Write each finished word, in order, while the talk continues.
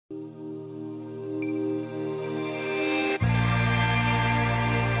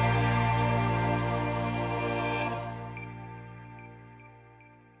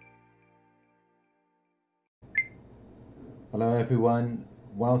everyone,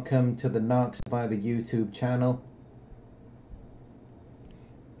 welcome to the Narc Survivor YouTube channel.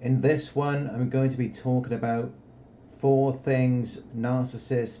 In this one I'm going to be talking about 4 things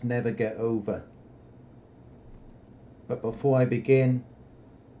narcissists never get over. But before I begin,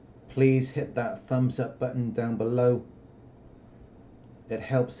 please hit that thumbs up button down below. It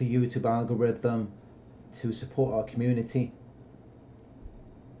helps the YouTube algorithm to support our community.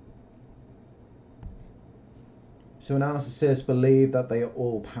 So narcissists believe that they are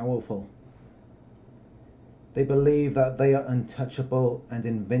all powerful. They believe that they are untouchable and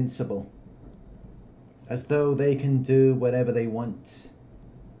invincible, as though they can do whatever they want.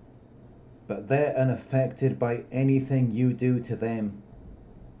 But they're unaffected by anything you do to them,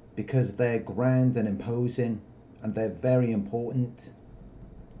 because they're grand and imposing, and they're very important.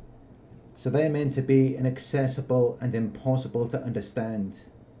 So they're meant to be inaccessible and impossible to understand,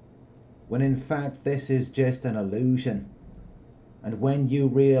 when in fact this is just an illusion. And when you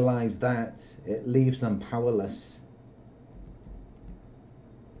realize that, it leaves them powerless.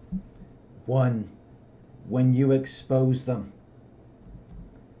 1. When you expose them.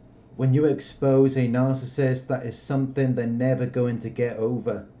 When you expose a narcissist, that is something they're never going to get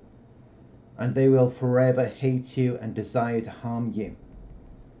over, and they will forever hate you and desire to harm you,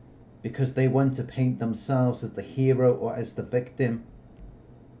 because they want to paint themselves as the hero or as the victim.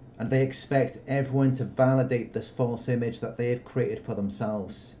 And they expect everyone to validate this false image that they have created for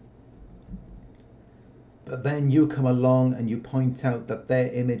themselves. But then you come along and you point out that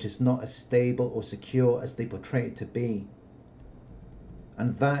their image is not as stable or secure as they portray it to be.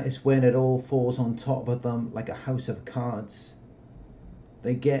 And that is when it all falls on top of them like a house of cards.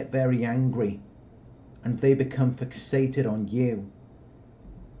 They get very angry and they become fixated on you,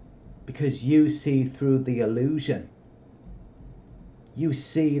 because you see through the illusion. You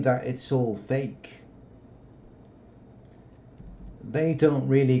see that it's all fake. They don't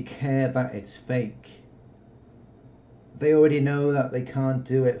really care that it's fake. They already know that they can't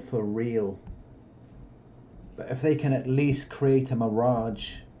do it for real. But if they can at least create a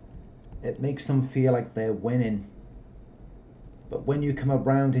mirage, it makes them feel like they're winning. But when you come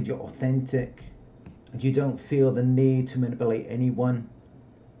around and you're authentic, and you don't feel the need to manipulate anyone,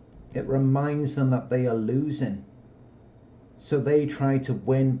 it reminds them that they are losing. So they try to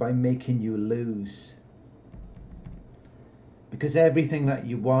win by making you lose. Because everything that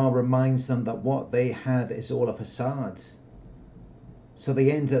you are reminds them that what they have is all a facade. So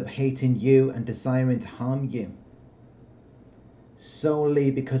they end up hating you and desiring to harm you, solely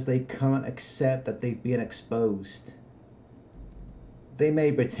because they can't accept that they've been exposed. They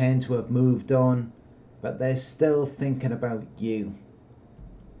may pretend to have moved on, but they're still thinking about you.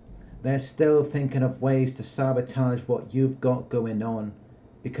 They're still thinking of ways to sabotage what you've got going on,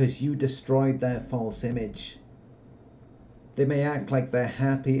 because you destroyed their false image. They may act like they're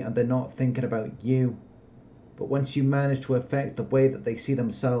happy and they're not thinking about you, but once you manage to affect the way that they see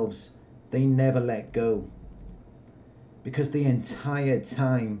themselves, they never let go. Because the entire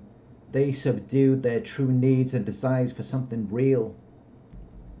time, they subdued their true needs and desires for something real,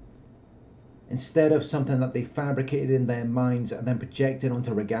 instead of something that they fabricated in their minds and then projected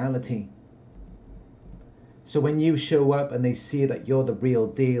onto reality. So when you show up and they see that you're the real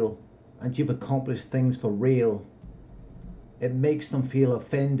deal and you've accomplished things for real, it makes them feel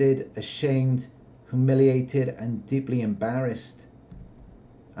offended, ashamed, humiliated, and deeply embarrassed.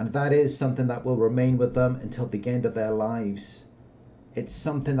 And that is something that will remain with them until the end of their lives. It's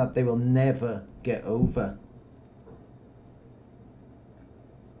something that they will never get over.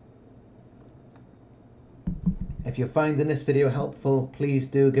 If you're finding this video helpful, please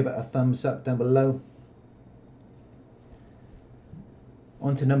do give it a thumbs up down below.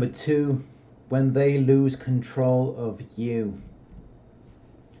 On to number 2, when they lose control of you.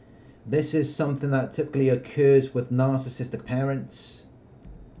 This is something that typically occurs with narcissistic parents,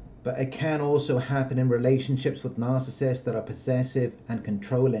 but it can also happen in relationships with narcissists that are possessive and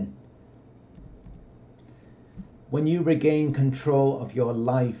controlling. When you regain control of your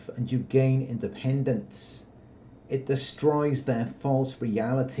life and you gain independence, it destroys their false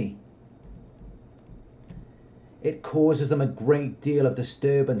reality. It causes them a great deal of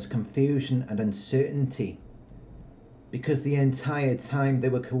disturbance, confusion, and uncertainty, because the entire time they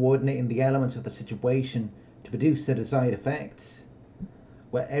were coordinating the elements of the situation to produce the desired effects,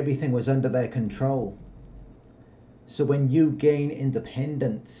 where everything was under their control. So when you gain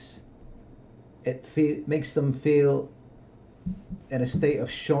independence, it makes them feel in a state of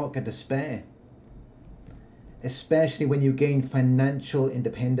shock and despair. Especially when you gain financial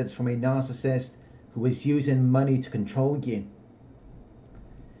independence from a narcissist who is using money to control you.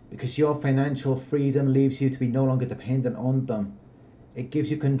 Because your financial freedom leaves you to be no longer dependent on them, It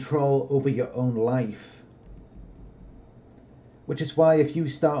gives you control over your own life. Which is why if you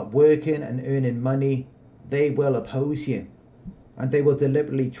start working and earning money, they will oppose you. And they will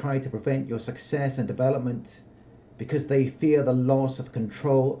deliberately try to prevent your success and development because they fear the loss of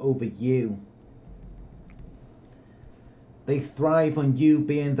control over you. They thrive on you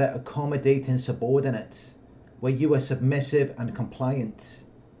being their accommodating subordinate, where you are submissive and compliant.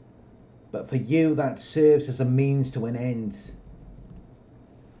 But for you, that serves as a means to an end.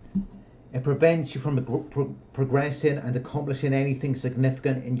 It prevents you from progressing and accomplishing anything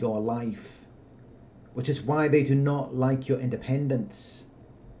significant in your life, which is why they do not like your independence,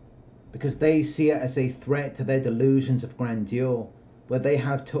 because they see it as a threat to their delusions of grandeur, where they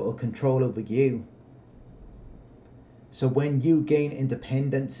have total control over you. So when you gain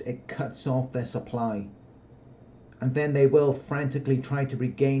independence, it cuts off their supply, and then they will frantically try to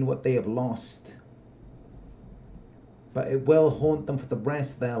regain what they have lost. But it will haunt them for the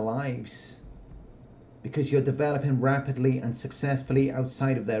rest of their lives, because you're developing rapidly and successfully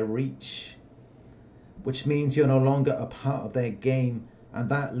outside of their reach, which means you're no longer a part of their game, and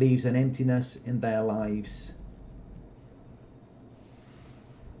that leaves an emptiness in their lives.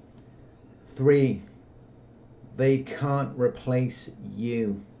 3, they can't replace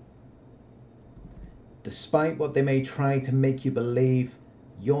you. Despite what they may try to make you believe,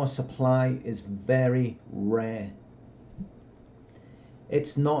 your supply is very rare.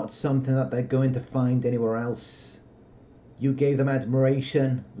 It's not something that they're going to find anywhere else. You gave them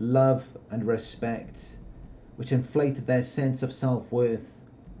admiration, love, and respect, which inflated their sense of self-worth.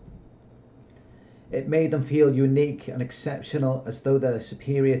 It made them feel unique and exceptional, as though they're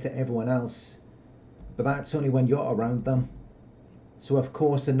superior to everyone else. But that's only when you're around them. So of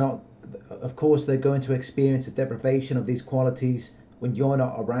course they're going to experience the deprivation of these qualities when you're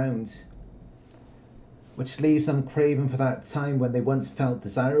not around, which leaves them craving for that time when they once felt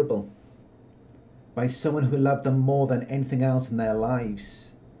desirable by someone who loved them more than anything else in their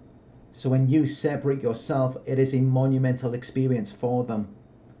lives. So when you separate yourself, it is a monumental experience for them,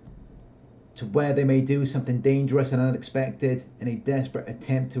 to where they may do something dangerous and unexpected in a desperate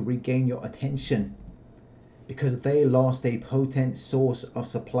attempt to regain your attention, because they lost a potent source of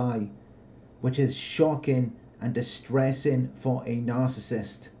supply, which is shocking and distressing for a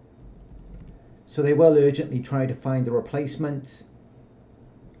narcissist. So they will urgently try to find a replacement,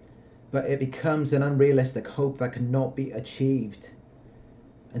 but it becomes an unrealistic hope that cannot be achieved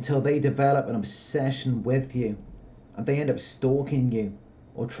until they develop an obsession with you, and they end up stalking you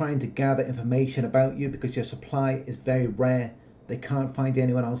or trying to gather information about you because your supply is very rare. They can't find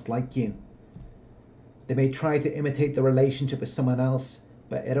anyone else like you. They may try to imitate the relationship with someone else,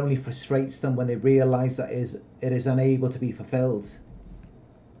 but it only frustrates them when they realize that it is unable to be fulfilled.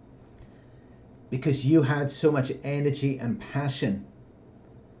 Because you had so much energy and passion,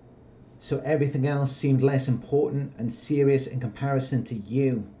 so everything else seemed less important and serious in comparison to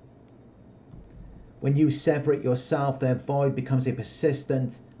you. When you separate yourself, their void becomes a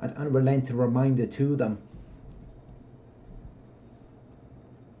persistent and unrelenting reminder to them.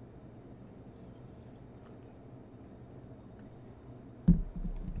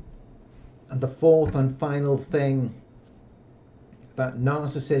 And the fourth and final thing that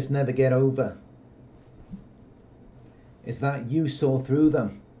narcissists never get over is that you saw through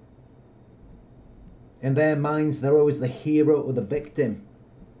them. In their minds, they're always the hero or the victim.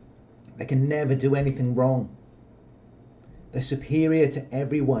 They can never do anything wrong. They're superior to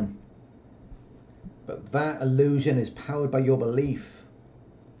everyone. But that illusion is powered by your belief.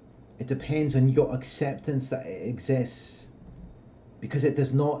 It depends on your acceptance that it exists, because it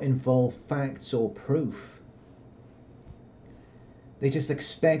does not involve facts or proof. They just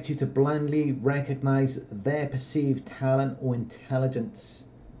expect you to blindly recognize their perceived talent or intelligence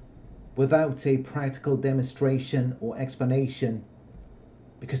without a practical demonstration or explanation,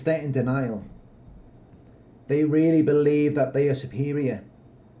 because they're in denial. They really believe that they are superior.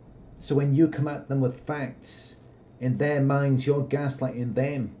 So when you come at them with facts, in their minds you're gaslighting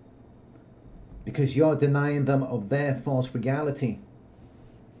them, because you're denying them of their false reality,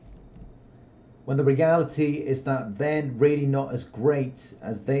 when the reality is that they're really not as great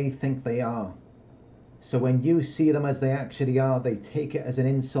as they think they are. So when you see them as they actually are, they take it as an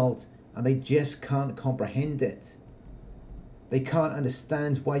insult, and they just can't comprehend it. They can't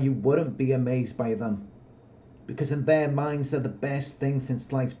understand why you wouldn't be amazed by them, because in their minds they're the best thing since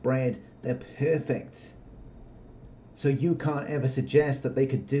sliced bread. They're perfect. So you can't ever suggest that they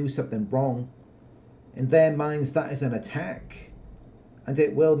could do something wrong. In their minds that is an attack, and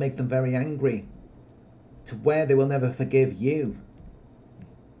it will make them very angry, to where they will never forgive you.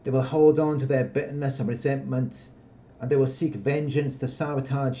 They will hold on to their bitterness and resentment and they will seek vengeance to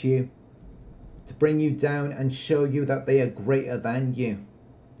sabotage you, to bring you down and show you that they are greater than you.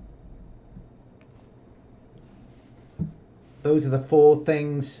 Those are the 4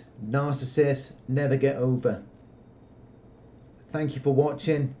 things narcissists never get over. Thank you for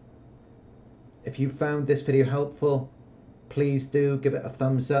watching. If you found this video helpful, please do give it a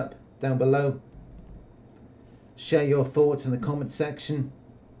thumbs up down below. Share your thoughts in the comment section.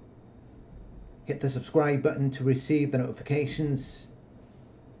 Hit the subscribe button to receive the notifications.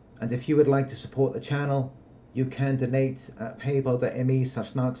 And if you would like to support the channel, you can donate at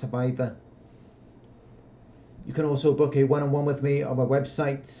paypal.me/Narc Survivor. You can also book a one-on-one with me on my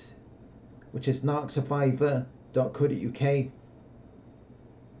website, which is narcsurvivor.co.uk.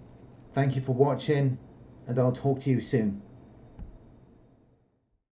 Thank you for watching, and I'll talk to you soon.